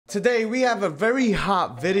Today we have a very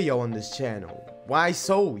hot video on this channel. Why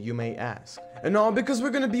so, you may ask? And all because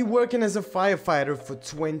we're gonna be working as a firefighter for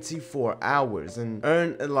 24 hours and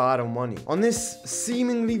earn a lot of money on this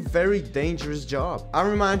seemingly very dangerous job. I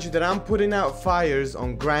remind you that I'm putting out fires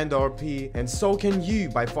on Grand RP, and so can you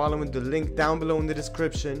by following the link down below in the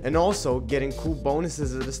description and also getting cool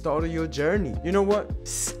bonuses at the start of your journey. You know what?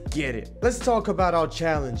 Get it. Let's talk about our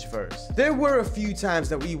challenge first. There were a few times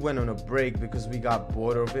that we went on a break because we got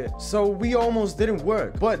bored of it, so we almost didn't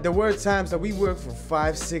work. But there were times that we worked for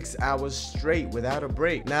 5-6 hours straight without a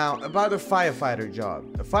break. Now, about the firefighter job.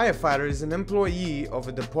 A firefighter is an employee of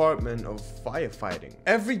a department of firefighting.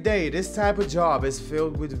 Every day, this type of job is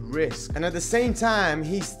filled with risk, and at the same time,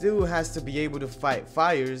 he still has to be able to fight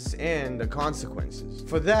fires and the consequences.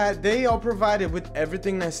 For that, they are provided with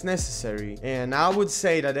everything that's necessary, and I would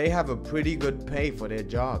say that they have a pretty good pay for their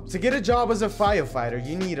job. To get a job as a firefighter,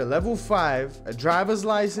 you need a level 5, a driver's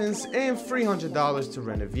license, and $300 to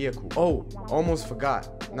rent a vehicle. Oh, almost forgot.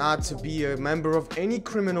 Not to be a member of any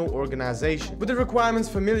criminal organization. With the requirements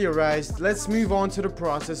familiarized, let's move on to the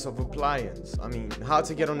process of applying. How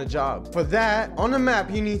to get on the job. For that, on the map,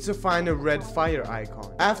 you need to find a red fire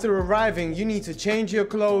icon. After arriving, you need to change your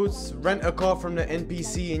clothes, rent a car from the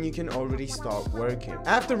NPC, and you can already start working.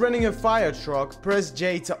 After renting a fire truck, press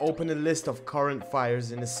J to open a list of current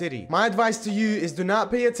fires in the city. My advice to you is do not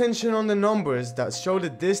pay attention on the numbers that show the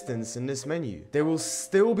distance in this menu. They will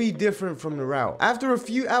still be different from the route. After a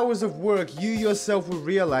few hours of work, you yourself will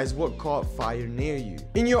realize what caught fire near you.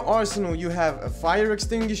 In your arsenal, you have a fire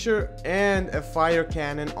extinguisher and a fire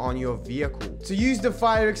cannon on your vehicle. To use the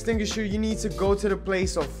fire extinguisher, you need to go to the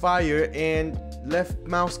place of fire and left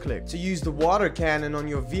mouse click. To use the water cannon on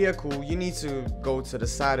your vehicle, you need to go to the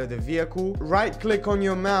side of the vehicle, right click on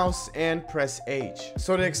your mouse and press H.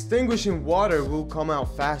 So the extinguishing water will come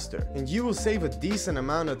out faster and you will save a decent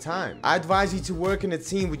amount of time. I advise you to work in a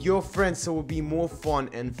team with your friends so it will be more fun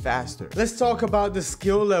and faster. Let's talk about the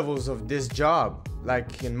skill levels of this job.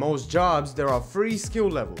 Like in most jobs, there are 3 skill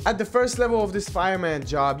levels. At the first level of this fireman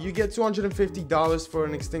job, you get $250 for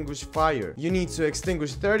an extinguished fire. You need to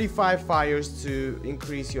extinguish 35 fires to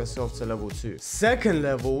increase yourself to level 2. Second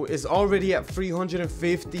level is already at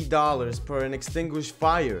 $350 per an extinguished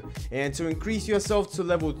fire. And to increase yourself to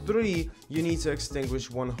level 3, you need to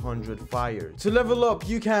extinguish 100 fires. To level up,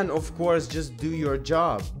 you can of course just do your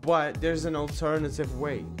job, but there's an alternative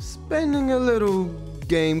way. Spending a little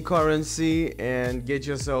game currency and get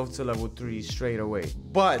yourself to level 3 straight away.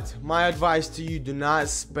 But my advice to you, do not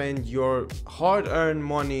spend your hard-earned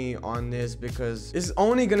money on this because it's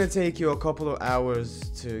only gonna take you a couple of hours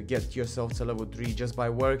to get yourself to level 3 just by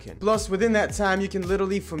working. Plus, within that time, you can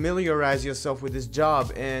literally familiarize yourself with this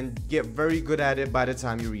job and get very good at it by the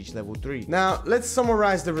time you reach level 3. Now, let's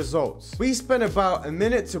summarize the results. We spent about a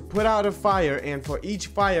minute to put out a fire, and for each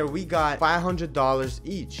fire, we got $500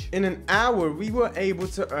 each. In an hour, we were able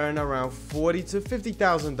to earn around $40,000 to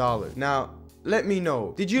 $50,000. Now, let me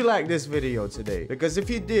know, did you like this video today? Because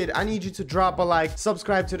if you did, I need you to drop a like,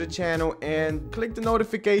 subscribe to the channel, and click the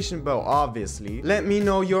notification bell, obviously. Let me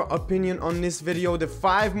know your opinion on this video. The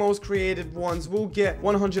 5 most creative ones will get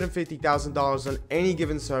 $150,000 on any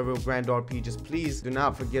given server of Grand RP. Just please do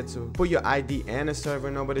not forget to put your ID and a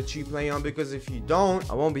server number that you play on, because if you don't,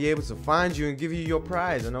 I won't be able to find you and give you your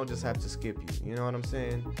prize, and I'll just have to skip you. You know what I'm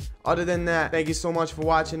saying? Other than that, thank you so much for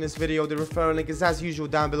watching this video. The referral link is as usual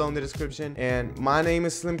down below in the description. And my name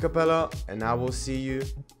is Slim Capella, and I will see you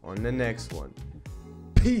on the next one.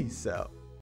 Peace out.